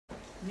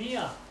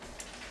Mia.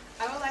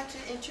 I would like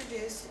to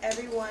introduce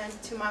everyone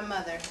to my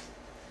mother.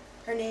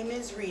 Her name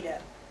is Rita.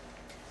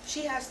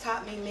 She has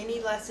taught me many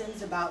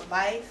lessons about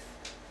life,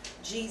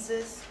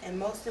 Jesus, and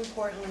most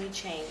importantly,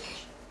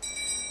 change.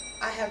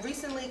 I have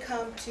recently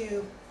come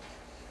to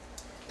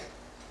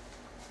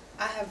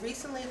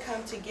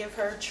give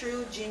her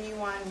true,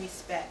 genuine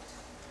respect.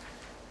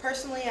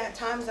 Personally, at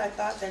times I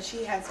thought that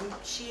she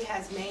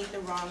has made the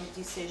wrong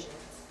decisions.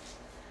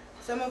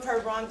 Some of her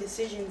wrong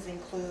decisions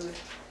include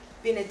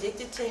being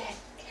addicted to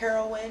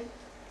heroin.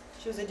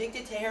 She was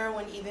addicted to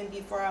heroin even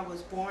before I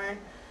was born.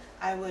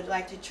 I would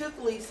like to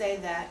truthfully say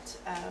that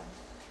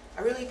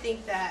I really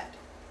think that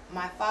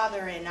my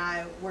father and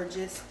I were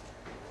just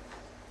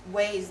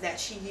ways that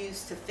she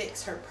used to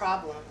fix her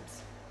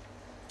problems.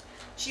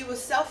 She was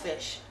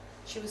selfish.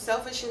 She was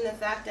selfish in the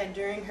fact that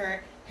during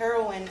her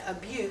heroin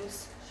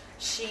abuse,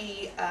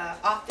 she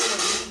often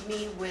would leave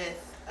me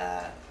with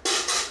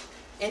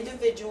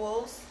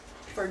individuals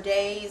for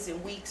days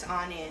and weeks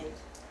on end.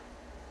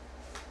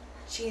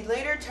 She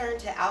later turned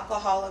to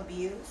alcohol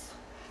abuse,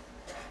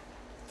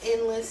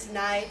 endless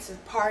nights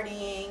of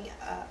partying,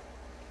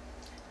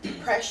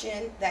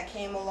 depression that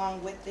came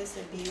along with this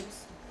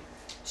abuse.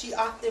 She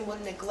often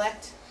would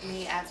neglect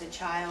me as a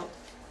child,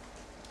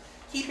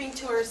 keeping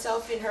to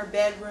herself in her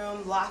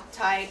bedroom, locked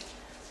tight,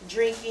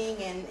 drinking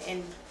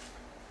and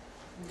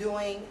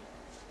doing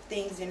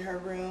things in her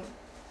room.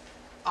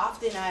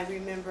 Often I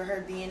remember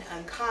her being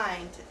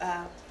unkind.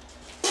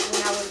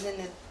 When I was in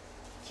the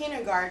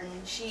kindergarten,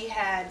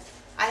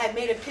 I had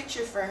made a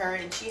picture for her,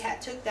 and she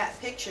had took that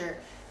picture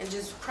and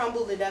just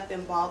crumbled it up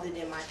and balled it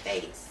in my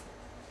face.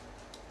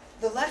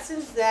 The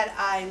lessons that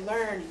I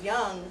learned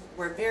young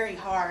were very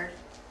hard.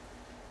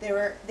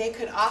 They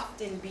could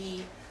often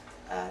be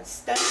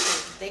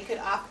stunting. They could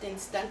often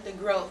stunt the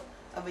growth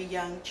of a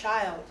young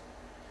child.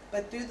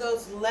 But through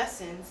those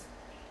lessons,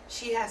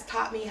 she has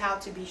taught me how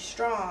to be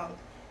strong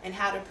and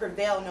how to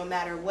prevail no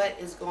matter what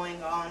is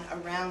going on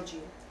around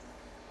you.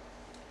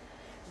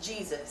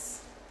 Jesus.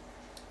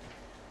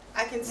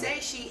 I can say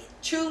she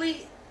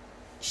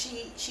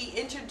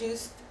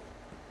introduced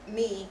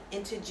me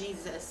into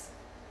Jesus.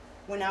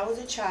 When I was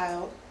a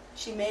child,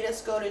 she made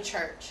us go to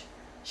church.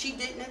 She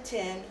didn't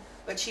attend,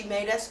 but she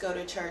made us go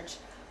to church.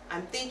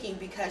 I'm thinking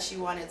because she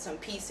wanted some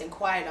peace and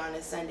quiet on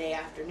a Sunday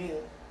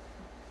afternoon.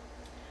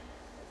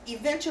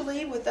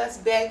 Eventually, with us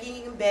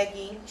begging and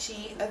begging,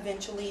 she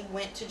eventually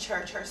went to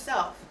church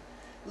herself,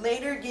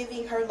 later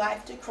giving her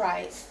life to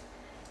Christ.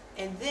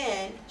 And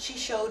then she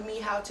showed me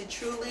how to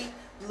truly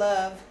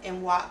love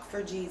and walk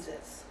for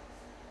Jesus.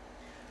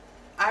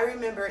 I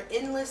remember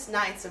endless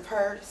nights of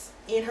hers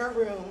in her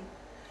room,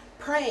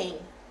 praying,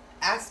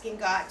 asking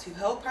God to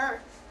help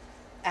her,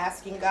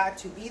 asking God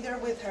to be there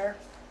with her.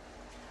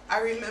 I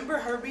remember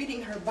her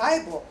reading her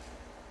Bible,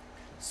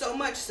 so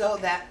much so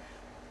that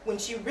when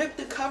she ripped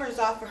the covers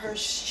off of her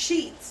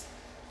sheets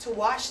to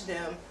wash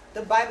them,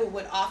 the Bible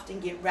would often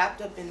get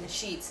wrapped up in the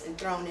sheets and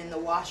thrown in the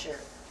washer.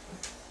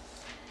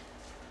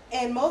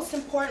 And most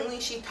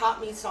importantly, she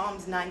taught me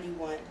Psalms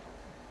 91.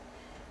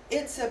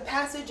 It's a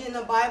passage in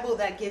the Bible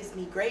that gives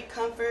me great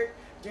comfort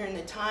during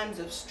the times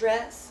of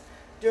stress,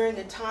 during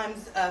the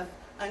times of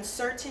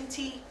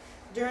uncertainty,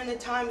 during the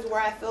times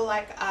where I feel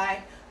like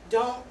I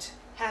don't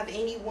have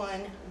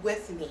anyone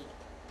with me.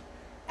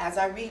 As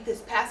I read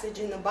this passage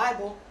in the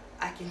Bible,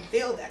 I can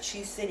feel that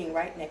she's sitting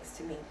right next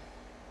to me.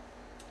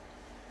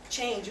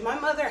 Change. My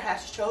mother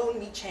has shown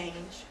me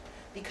change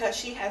because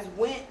she has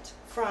went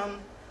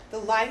from the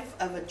life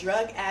of a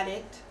drug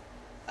addict,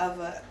 of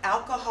an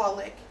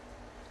alcoholic,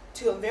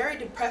 to a very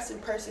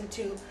depressive person,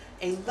 to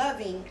a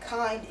loving,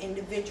 kind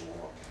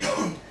individual.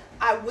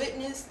 I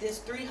witnessed this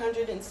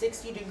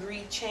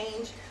 360-degree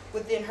change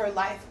within her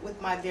life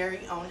with my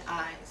very own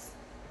eyes.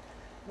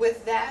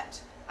 With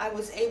that, I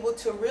was able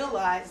to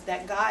realize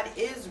that God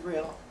is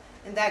real,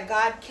 and that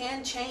God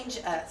can change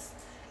us,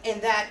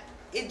 and that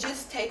it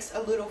just takes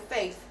a little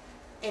faith,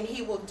 and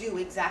He will do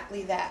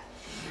exactly that.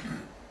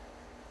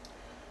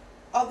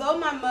 Although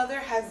my mother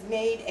has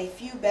made a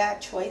few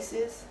bad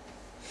choices,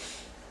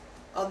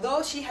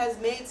 although she has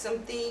made some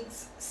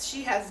things,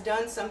 she has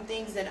done some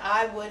things that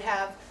I would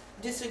have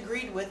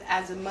disagreed with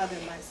as a mother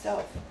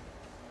myself,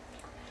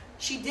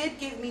 she did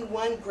give me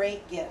one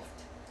great gift.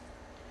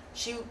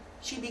 She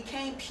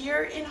became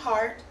pure in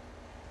heart,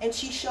 and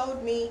she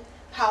showed me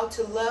how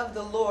to love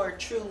the Lord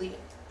truly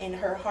in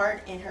her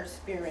heart and her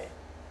spirit.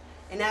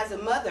 And as a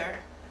mother,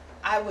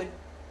 I would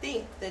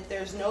think that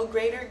there's no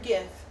greater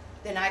gift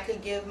than I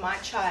could give my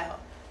child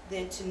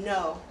than to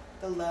know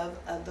the love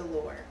of the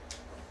Lord.